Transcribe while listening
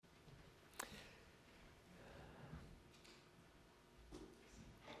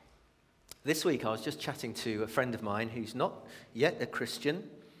This week I was just chatting to a friend of mine who's not yet a Christian,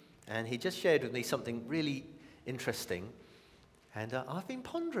 and he just shared with me something really interesting, and I've been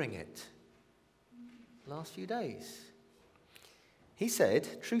pondering it the last few days. He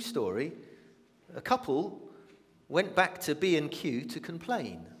said, true story, a couple went back to B&Q to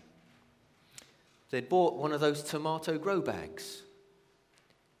complain. They'd bought one of those tomato grow bags,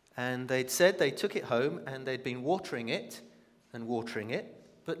 and they'd said they took it home and they'd been watering it,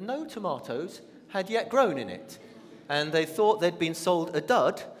 but no tomatoes had yet grown in it. And they thought they'd been sold a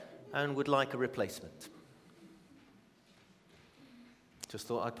dud and would like a replacement. Just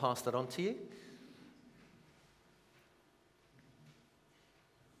thought I'd pass that on to you.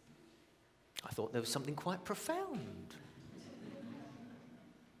 I thought there was something quite profound.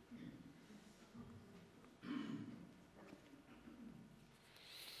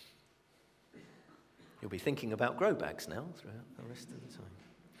 You'll be thinking about grow bags now throughout the rest of the time.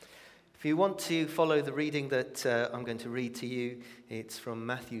 If you want to follow the reading that I'm going to read to you, it's from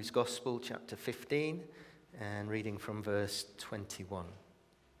Matthew's Gospel, chapter 15, and reading from verse 21.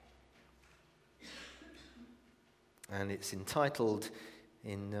 And it's entitled,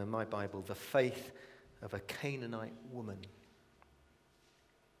 in my Bible, The Faith of a Canaanite Woman.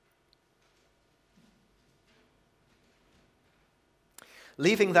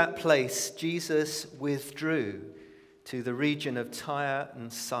 Leaving that place, Jesus withdrew to the region of Tyre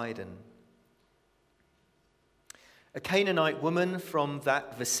and Sidon. A Canaanite woman from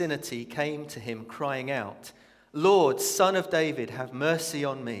that vicinity came to him crying out, "Lord, Son of David, have mercy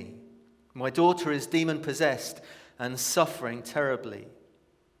on me. My daughter is demon-possessed and suffering terribly."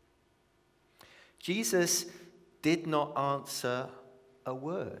 Jesus did not answer a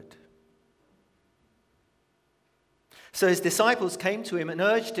word. So his disciples came to him and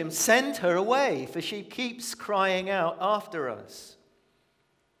urged him, "Send her away, for she keeps crying out after us."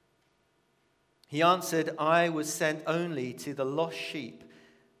 He answered, "I was sent only to the lost sheep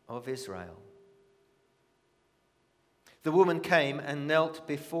of Israel." The woman came and knelt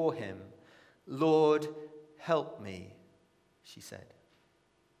before him. "Lord, help me," she said.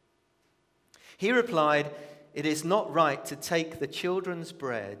 He replied, "It is not right to take the children's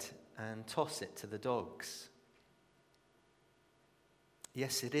bread and toss it to the dogs."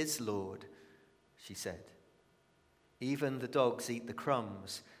 "Yes, it is, Lord," she said. "Even the dogs eat the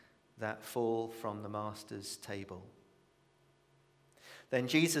crumbs that fall from the master's table." Then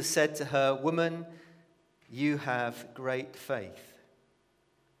Jesus said to her, "Woman, you have great faith.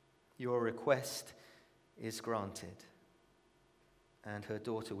 Your request is granted." And her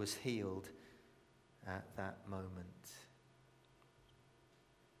daughter was healed at that moment.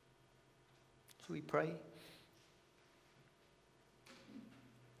 Shall we pray?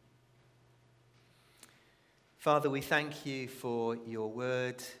 Father, we thank you for your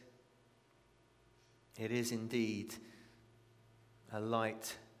word. It is indeed a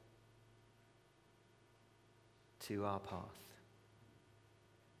light to our path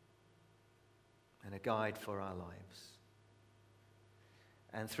and a guide for our lives.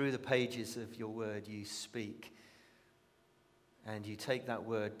 And through the pages of your word, you speak, and you take that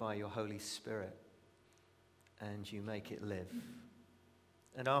word by your Holy Spirit and you make it live.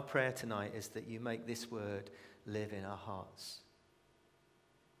 And our prayer tonight is that you make this word live in our hearts.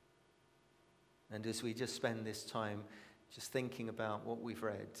 And as we just spend this time just thinking about what we've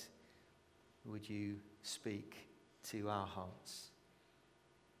read, would you speak to our hearts?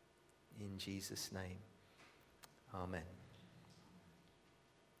 In Jesus' name, amen.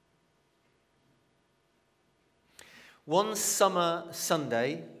 One summer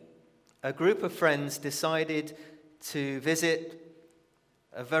Sunday, a group of friends decided to visit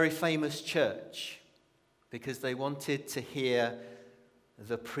a very famous church because they wanted to hear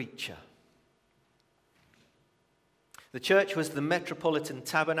the preacher. The church was the Metropolitan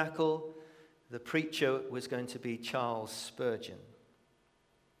Tabernacle. The preacher was going to be Charles Spurgeon.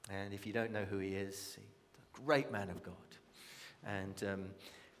 And if you don't know who he is, he's a great man of God. And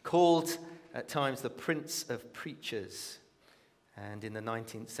called at times the Prince of Preachers. And in the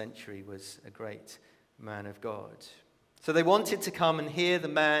 19th century was a great man of God. So they wanted to come and hear the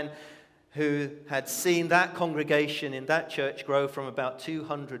man who had seen that congregation in that church grow from about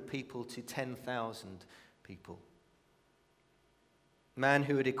 200 people to 10,000 people. Man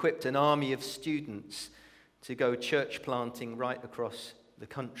who had equipped an army of students to go church planting right across the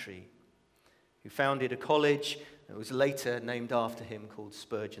country, who founded a college that was later named after him called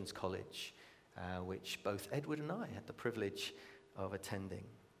Spurgeon's College, which both Edward and I had the privilege of attending.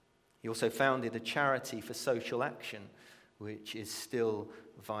 He also founded a charity for social action, which is still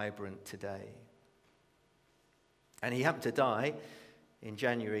vibrant today. And he happened to die in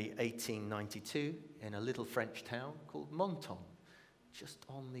January 1892 in a little French town called Menton, just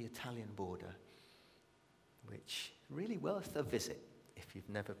on the Italian border, which is really worth a visit if you've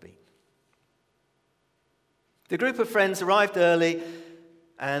never been. The group of friends arrived early,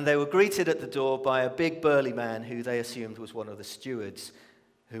 and they were greeted at the door by a big burly man who they assumed was one of the stewards,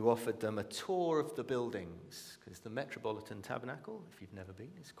 who offered them a tour of the buildings, because the Metropolitan Tabernacle, if you've never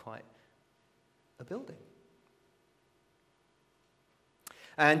been, is quite a building.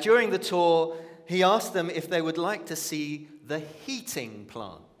 And during the tour, he asked them if they would like to see the heating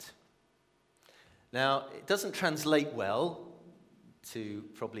plant. Now, it doesn't translate well to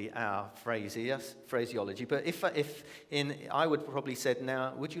probably our phraseology, but I would probably said,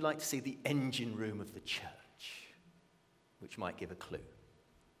 now, would you like to see the engine room of the church? Which might give a clue.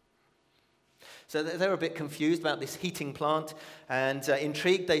 So they were a bit confused about this heating plant, and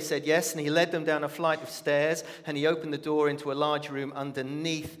intrigued, they said yes, and he led them down a flight of stairs, and he opened the door into a large room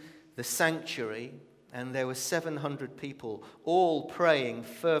underneath the sanctuary, and there were 700 people, all praying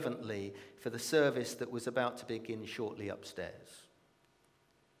fervently for the service that was about to begin shortly upstairs.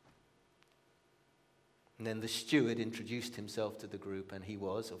 And then the steward introduced himself to the group, and he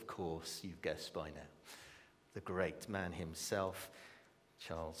was, of course, you've guessed by now, the great man himself,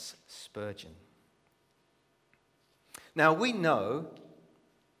 Charles Spurgeon. Now, we know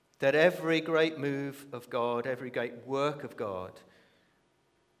that every great move of God, every great work of God,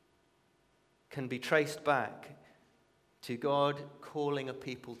 can be traced back to God calling a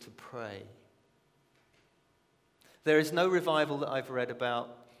people to pray. There is no revival that I've read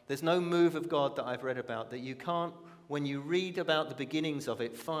about, there's no move of God that I've read about that you can't, when you read about the beginnings of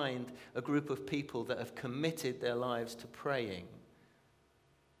it, find a group of people that have committed their lives to praying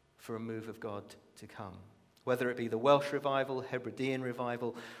for a move of God to come. Whether it be the Welsh revival, Hebridean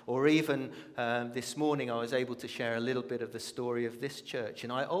revival, or even this morning I was able to share a little bit of the story of this church.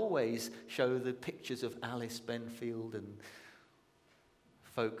 And I always show the pictures of Alice Benfield and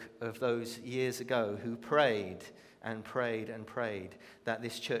folk of those years ago who prayed and prayed and prayed that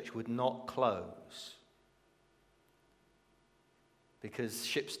this church would not close. Because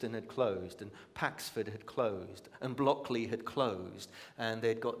Shipston had closed, and Paxford had closed, and Blockley had closed, and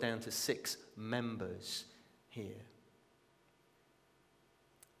they'd got down to 6 members here.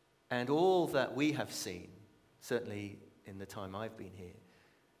 And all that we have seen, certainly in the time I've been here,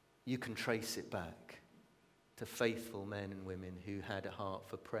 you can trace it back to faithful men and women who had a heart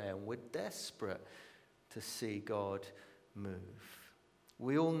for prayer and were desperate to see God move.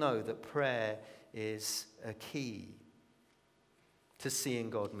 We all know that prayer is a key to seeing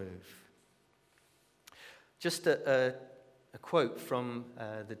God move. Just a quote from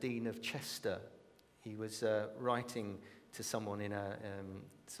the Dean of Chester. He was writing to someone in a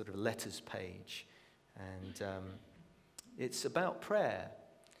sort of letters page, and it's about prayer.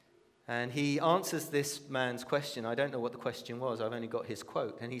 And he answers this man's question. I don't know what the question was. I've only got his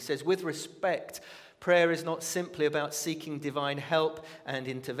quote. And he says, with respect, prayer is not simply about seeking divine help and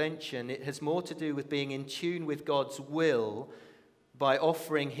intervention. It has more to do with being in tune with God's will by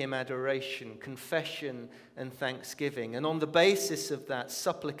offering him adoration, confession, and thanksgiving. And on the basis of that,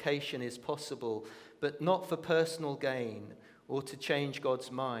 supplication is possible, but not for personal gain or to change God's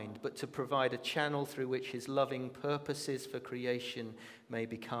mind, but to provide a channel through which his loving purposes for creation may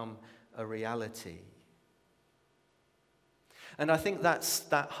become a reality. And I think that's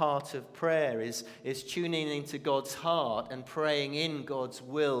that heart of prayer is tuning into God's heart and praying in God's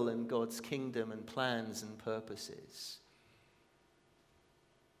will and God's kingdom and plans and purposes.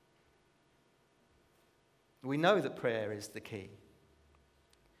 We know that prayer is the key.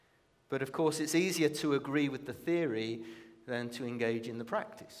 But of course, it's easier to agree with the theory than to engage in the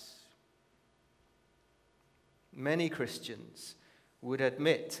practice. Many Christians would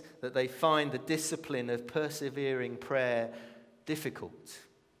admit that they find the discipline of persevering prayer difficult.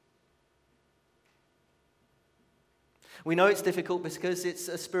 We know it's difficult because it's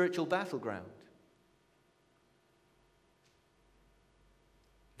a spiritual battleground.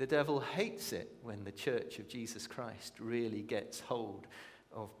 The devil hates it when the Church of Jesus Christ really gets hold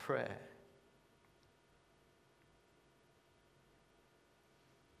of prayer.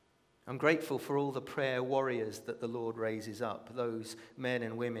 I'm grateful for all the prayer warriors that the Lord raises up, those men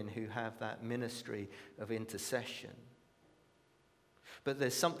and women who have that ministry of intercession. But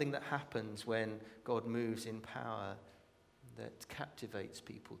there's something that happens when God moves in power that captivates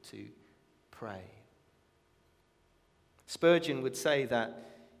people to pray. Spurgeon would say that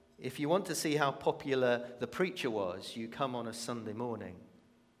if you want to see how popular the preacher was, you come on a Sunday morning.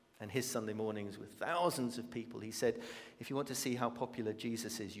 And his Sunday mornings with thousands of people. He said, if you want to see how popular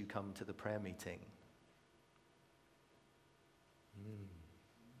Jesus is, you come to the prayer meeting.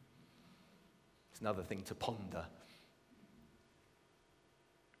 It's another thing to ponder.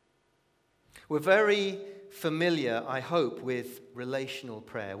 We're very familiar, I hope, with relational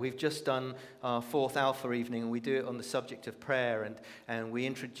prayer. We've just done our 4th Alpha evening, and we do it on the subject of prayer, and we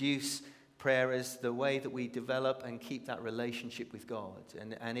introduce prayer as the way that we develop and keep that relationship with God.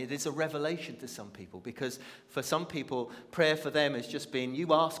 And it is a revelation to some people, because for some people, prayer for them has just been,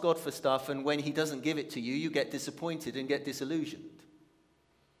 you ask God for stuff, and when he doesn't give it to you, you get disappointed and get disillusioned.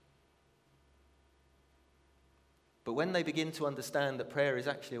 But when they begin to understand that prayer is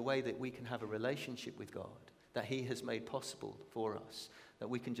actually a way that we can have a relationship with God, that he has made possible for us, that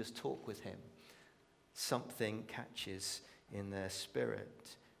we can just talk with him, something catches in their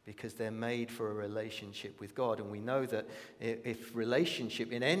spirit, because they're made for a relationship with God. And we know that if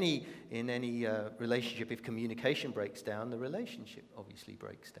relationship, in any relationship, if communication breaks down, the relationship obviously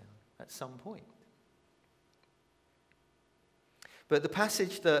breaks down at some point. But the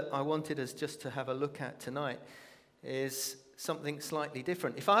passage that I wanted us just to have a look at tonight is something slightly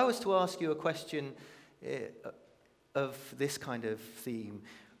different. If I was to ask you a question of this kind of theme,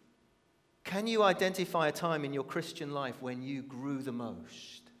 can you identify a time in your Christian life when you grew the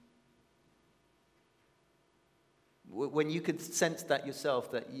most? When you could sense that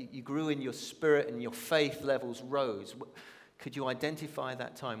yourself, that you grew in your spirit and your faith levels rose? Could you identify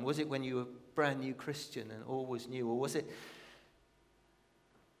that time? Was it when you were a brand new Christian and all was new? Or was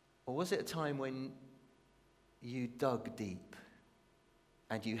it a time when you dug deep,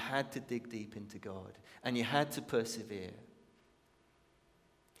 and you had to dig deep into God, and you had to persevere?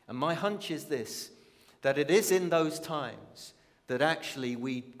 And my hunch is this, that it is in those times that actually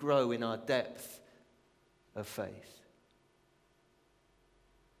we grow in our depth of faith,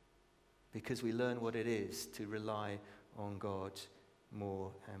 because we learn what it is to rely on God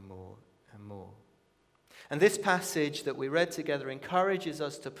more and more and more. And this passage that we read together encourages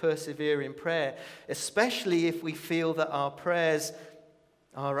us to persevere in prayer, especially if we feel that our prayers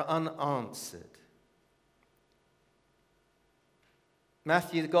are unanswered.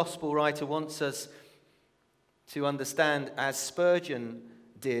 Matthew, the gospel writer, wants us to understand, as Spurgeon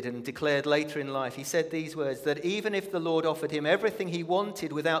did and declared later in life, he said these words, that even if the Lord offered him everything he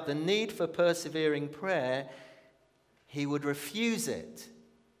wanted without the need for persevering prayer, he would refuse it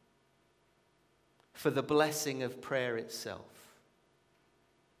for the blessing of prayer itself.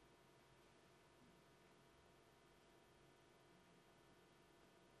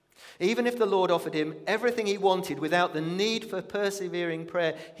 Even if the Lord offered him everything he wanted without the need for persevering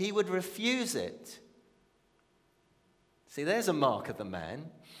prayer, he would refuse it. See, there's a mark of the man.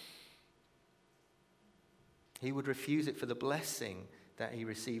 He would refuse it for the blessing that he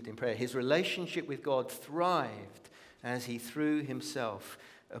received in prayer. His relationship with God thrived as he threw himself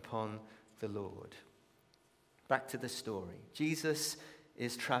upon the Lord. Back to the story. Jesus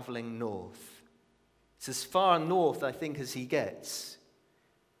is traveling north. It's as far north, I think, as he gets,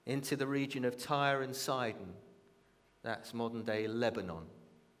 into the region of Tyre and Sidon. That's modern-day Lebanon.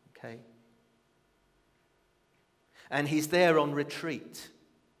 Okay? And he's there on retreat.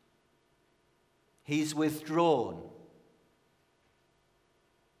 He's withdrawn.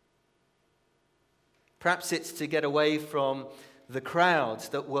 Perhaps it's to get away from the crowds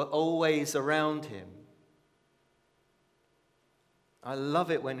that were always around him. I love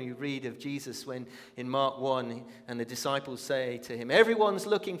it when you read of Jesus when in Mark 1 and the disciples say to him, everyone's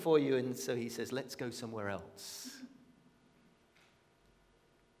looking for you. And so he says, let's go somewhere else.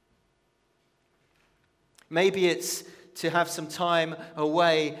 Maybe it's to have some time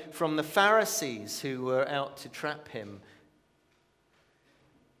away from the Pharisees who were out to trap him.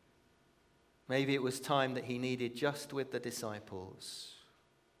 Maybe it was time that he needed just with the disciples.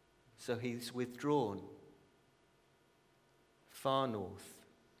 So he's withdrawn far north.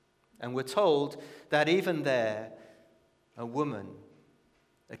 And we're told that even there, a woman,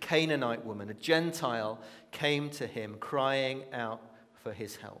 a Canaanite woman, a Gentile, came to him crying out for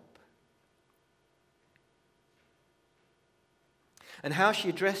his help. And how she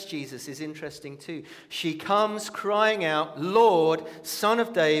addressed Jesus is interesting too. She comes crying out, Lord, Son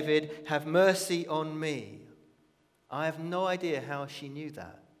of David, have mercy on me. I have no idea how she knew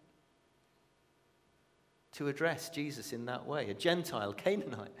that. To address Jesus in that way, a Gentile,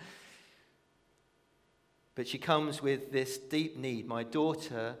 Canaanite. But she comes with this deep need. My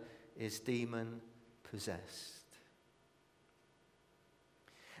daughter is demon possessed.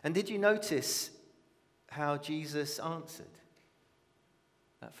 And did you notice how Jesus answered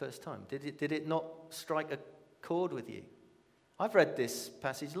that first time? Did it not strike a chord with you? I've read this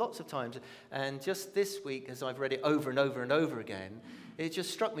passage lots of times, and just this week, as I've read it over and over and over again, it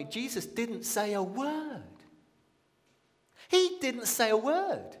just struck me. Jesus didn't say a word. He didn't say a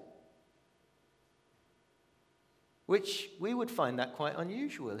word. Which we would find that quite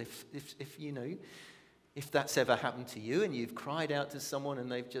unusual if that's ever happened to you and you've cried out to someone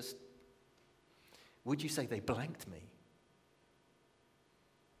and they've just, would you say they blanked me?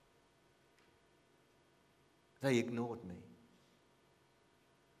 They ignored me.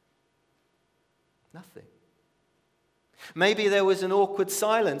 Nothing. Maybe there was an awkward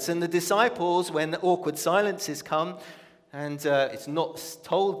silence, and the disciples, when the awkward silences come, and it's not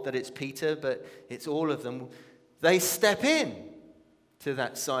told that it's Peter, but it's all of them, they step in to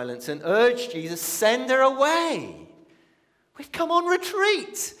that silence and urge Jesus, send her away. We've come on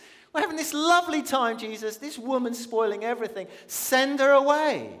retreat. We're having this lovely time, Jesus. This woman's spoiling everything. Send her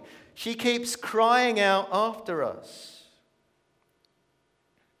away. She keeps crying out after us.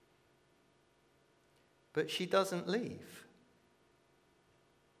 But she doesn't leave.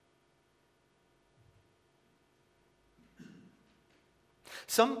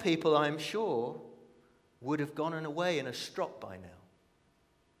 Some people, I'm sure, would have gone away in a strop by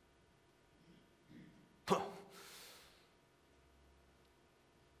now.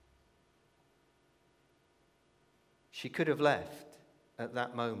 She could have left at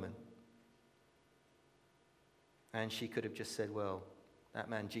that moment. And she could have just said, well, that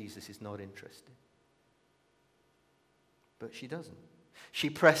man Jesus is not interested. But she doesn't. She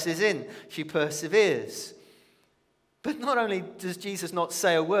presses in. She perseveres. But not only does Jesus not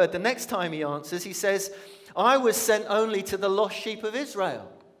say a word, the next time he answers, he says, I was sent only to the lost sheep of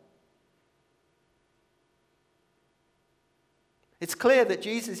Israel. It's clear that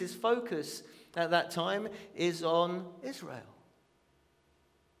Jesus' focus at that time is on Israel.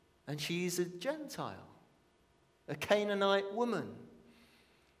 And she's a Gentile, a Canaanite woman.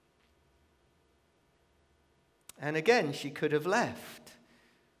 And again, she could have left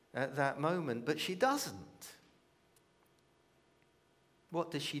at that moment, but she doesn't.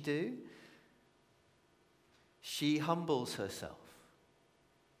 What does she do? She humbles herself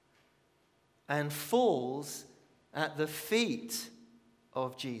and falls at the feet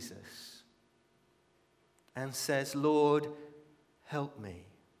of Jesus and says, Lord, help me.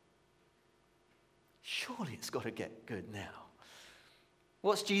 Surely it's got to get good now.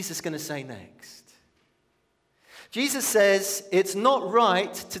 What's Jesus going to say next? Jesus says it's not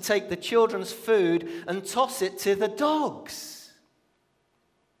right to take the children's food and toss it to the dogs.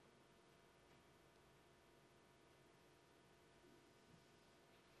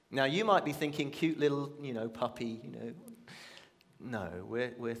 Now, you might be thinking cute little, puppy, No,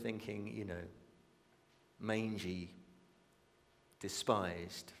 we're thinking, mangy,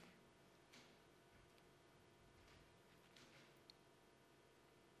 despised.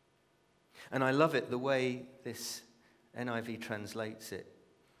 And I love it the way this NIV translates it.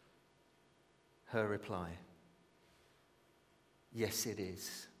 Her reply, yes, it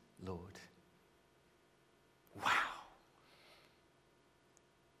is, Lord. Wow.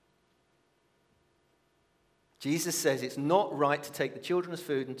 Jesus says it's not right to take the children's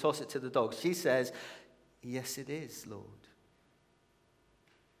food and toss it to the dogs. She says, yes, it is, Lord.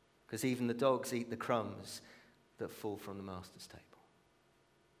 Because even the dogs eat the crumbs that fall from the master's table.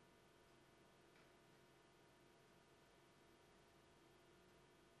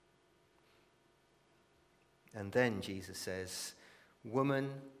 And then Jesus says,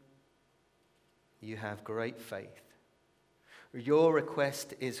 woman, you have great faith. Your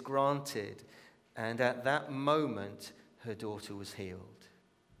request is granted. And at that moment, her daughter was healed.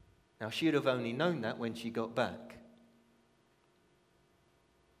 Now, she'd have only known that when she got back.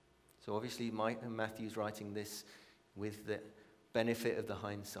 So obviously, Matthew's writing this with the benefit of the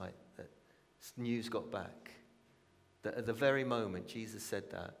hindsight that news got back. That at the very moment Jesus said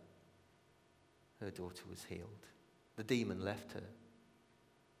that, her daughter was healed. The demon left her.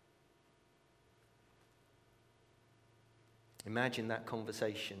 Imagine that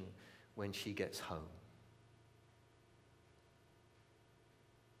conversation when she gets home.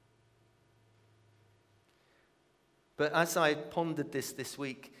 But as I pondered this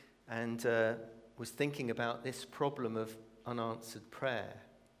week and was thinking about this problem of unanswered prayer,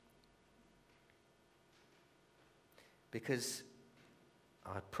 because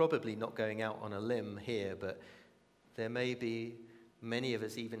I'm probably not going out on a limb here, but there may be many of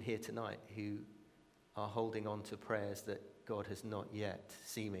us even here tonight who are holding on to prayers that God has not yet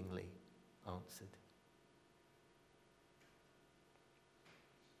seemingly answered.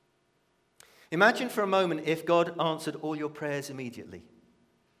 Imagine for a moment if God answered all your prayers immediately.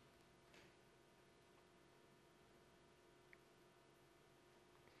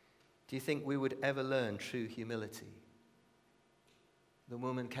 Do you think we would ever learn true humility? The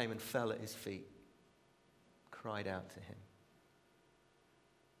woman came and fell at his feet, cried out to him.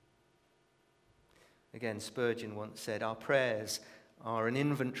 Again, Spurgeon once said, "Our prayers are an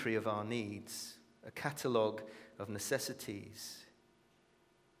inventory of our needs, a catalogue of necessities,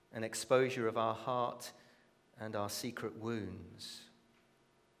 an exposure of our heart and our secret wounds,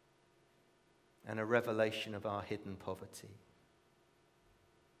 and a revelation of our hidden poverty."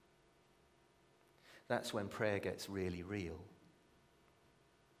 That's when prayer gets really real.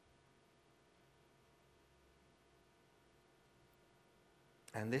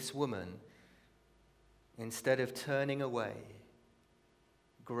 And this woman, instead of turning away,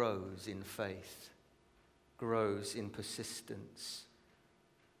 grows in faith, grows in persistence.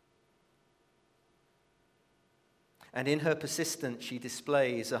 And in her persistence, she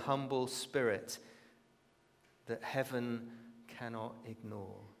displays a humble spirit that heaven cannot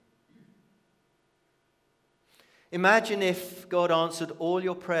ignore. Imagine if God answered all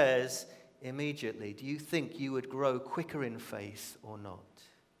your prayers immediately. Do you think you would grow quicker in faith or not?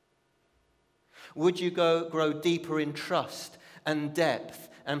 Would you grow deeper in trust and depth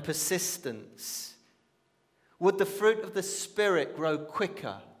and persistence? Would the fruit of the Spirit grow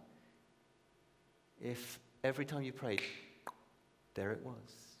quicker if every time you prayed, there it was?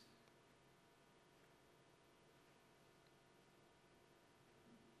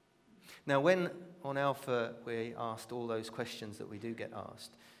 Now, when on Alpha we asked all those questions that we do get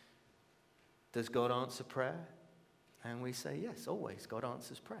asked, does God answer prayer? And we say yes, always. God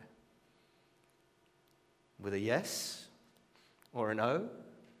answers prayer. With a yes, or a no,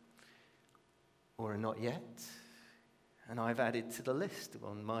 or a not yet. And I've added to the list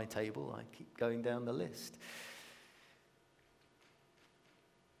on my table. I keep going down the list.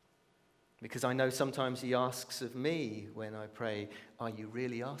 Because I know sometimes he asks of me when I pray, are you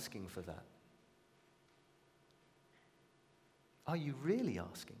really asking for that? Are you really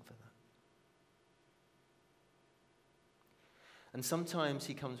asking for that? And sometimes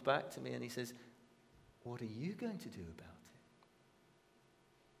he comes back to me and he says, what are you going to do about it?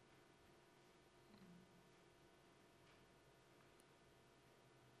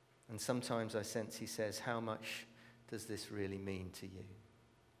 And sometimes I sense he says, how much does this really mean to you?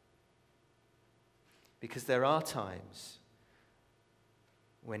 Because there are times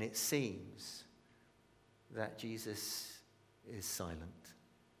when it seems that Jesus is silent.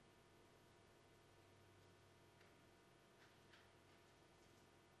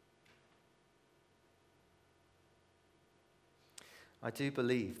 I do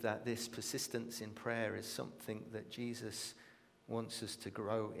believe that this persistence in prayer is something that Jesus wants us to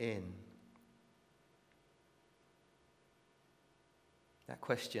grow in. That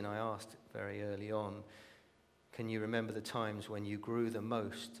question I asked very early on, can you remember the times when you grew the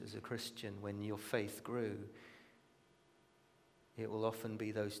most as a Christian, when your faith grew? It will often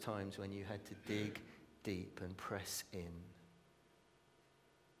be those times when you had to dig deep and press in.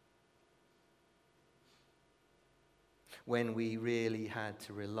 When we really had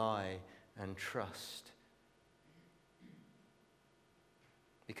to rely and trust.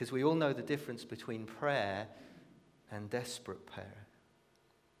 Because we all know the difference between prayer and desperate prayer.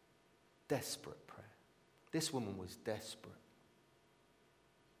 Desperate prayer. This woman was desperate.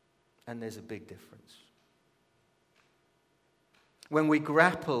 And there's a big difference. When we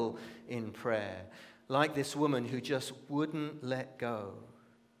grapple in prayer, like this woman who just wouldn't let go.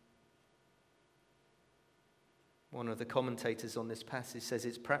 One of the commentators on this passage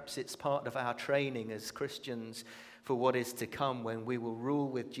says perhaps it's part of our training as Christians for what is to come when we will rule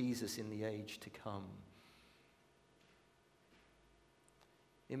with Jesus in the age to come.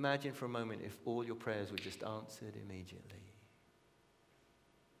 Imagine for a moment if all your prayers were just answered immediately.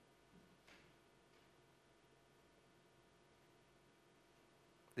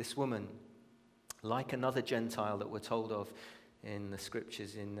 This woman, like another Gentile that we're told of in the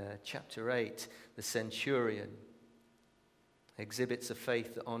scriptures in chapter 8, the centurion, exhibits a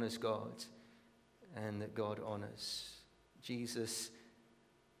faith that honors God and that God honors. Jesus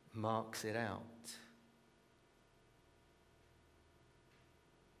marks it out.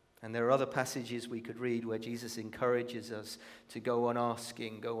 And there are other passages we could read where Jesus encourages us to go on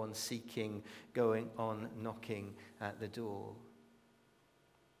asking, go on seeking, going on knocking at the door.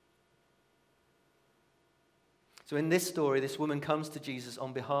 So in this story, this woman comes to Jesus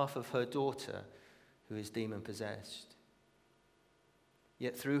on behalf of her daughter who is demon-possessed.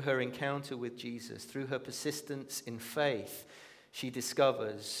 Yet through her encounter with Jesus, through her persistence in faith, she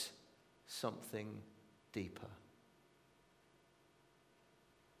discovers something deeper.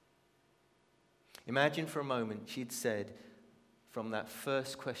 Imagine for a moment she'd said from that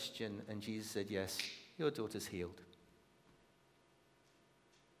first question, and Jesus said, yes, your daughter's healed.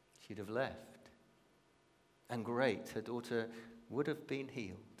 She'd have left. And great, her daughter would have been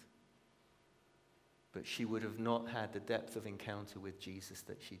healed. but she would have not had the depth of encounter with Jesus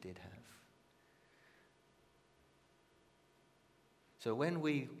that she did have. So when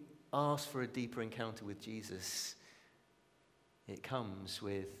we ask for a deeper encounter with Jesus, it comes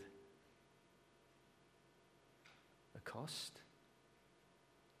with a cost.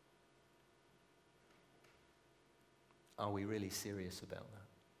 Are we really serious about that?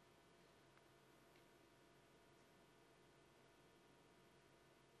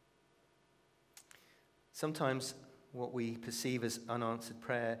 Sometimes what we perceive as unanswered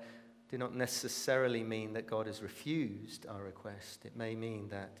prayer do not necessarily mean that God has refused our request. It may mean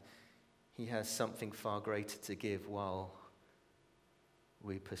that he has something far greater to give while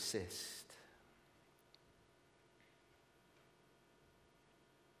we persist.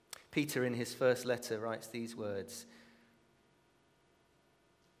 Peter, in his first letter, writes these words: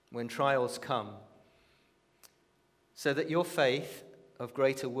 when trials come, so that your faith, of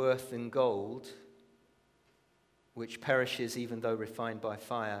greater worth than gold, which perishes even though refined by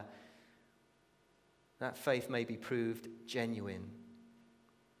fire, that faith may be proved genuine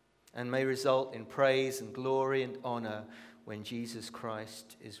and may result in praise and glory and honor when Jesus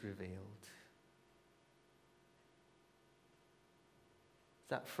Christ is revealed.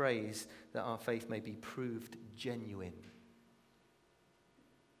 That phrase, that our faith may be proved genuine.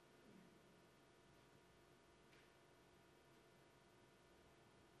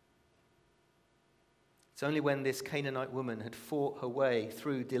 It's only when this Canaanite woman had fought her way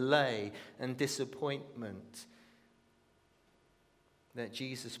through delay and disappointment that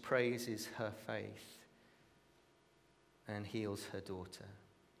Jesus praises her faith and heals her daughter.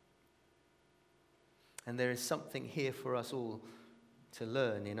 And there is something here for us all to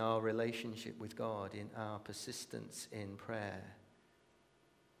learn in our relationship with God, in our persistence in prayer.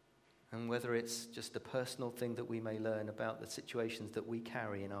 And whether it's just a personal thing that we may learn about the situations that we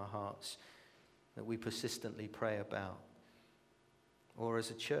carry in our hearts, that we persistently pray about, or as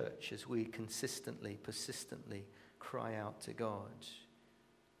a church, as we consistently, persistently cry out to God.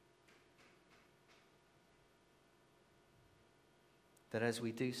 That as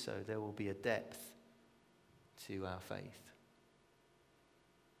we do so, there will be a depth to our faith.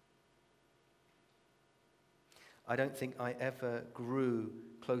 I don't think I ever grew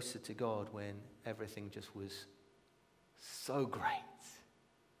closer to God when everything just was so great.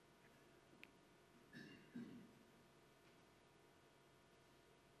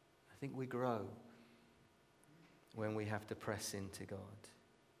 I think we grow when we have to press into God.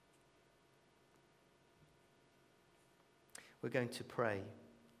 We're going to pray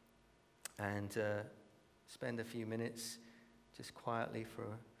and spend a few minutes just quietly for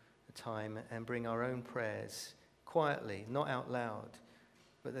a time and bring our own prayers quietly, not out loud,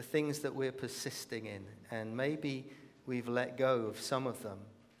 but the things that we're persisting in. And maybe we've let go of some of them,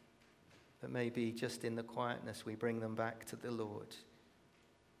 but maybe just in the quietness we bring them back to the Lord.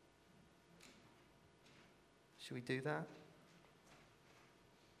 Should we do that?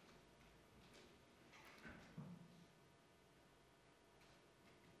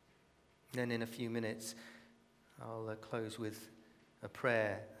 Then in a few minutes, I'll close with a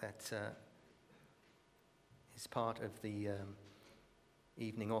prayer that is part of the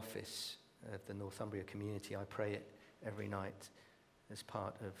evening office of the Northumbria community. I pray it every night as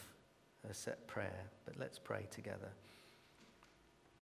part of a set prayer. But let's pray together.